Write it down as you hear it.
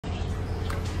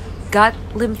Gut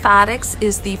lymphatics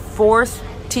is the fourth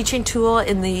teaching tool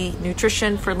in the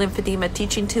Nutrition for Lymphedema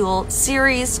teaching tool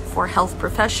series for health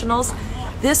professionals.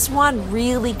 This one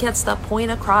really gets the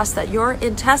point across that your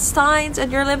intestines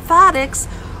and your lymphatics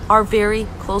are very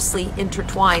closely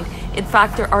intertwined. In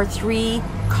fact, there are three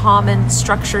common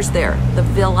structures there: the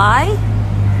villi,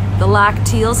 the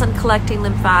lacteals and collecting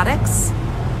lymphatics,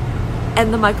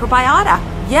 and the microbiota.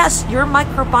 Yes, your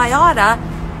microbiota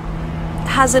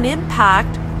has an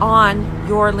impact on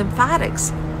your lymphatics.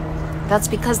 That's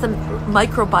because the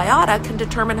microbiota can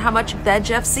determine how much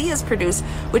VEGF-C is produced,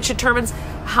 which determines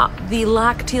how the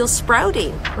lacteal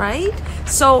sprouting, right?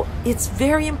 So it's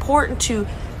very important to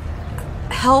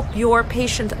help your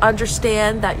patient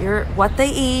understand that what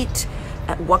they eat,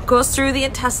 what goes through the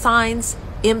intestines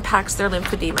impacts their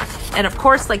lymphedema. And of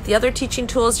course, like the other teaching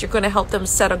tools, you're going to help them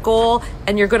set a goal,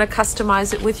 and you're going to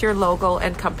customize it with your logo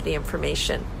and company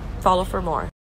information. Follow for more.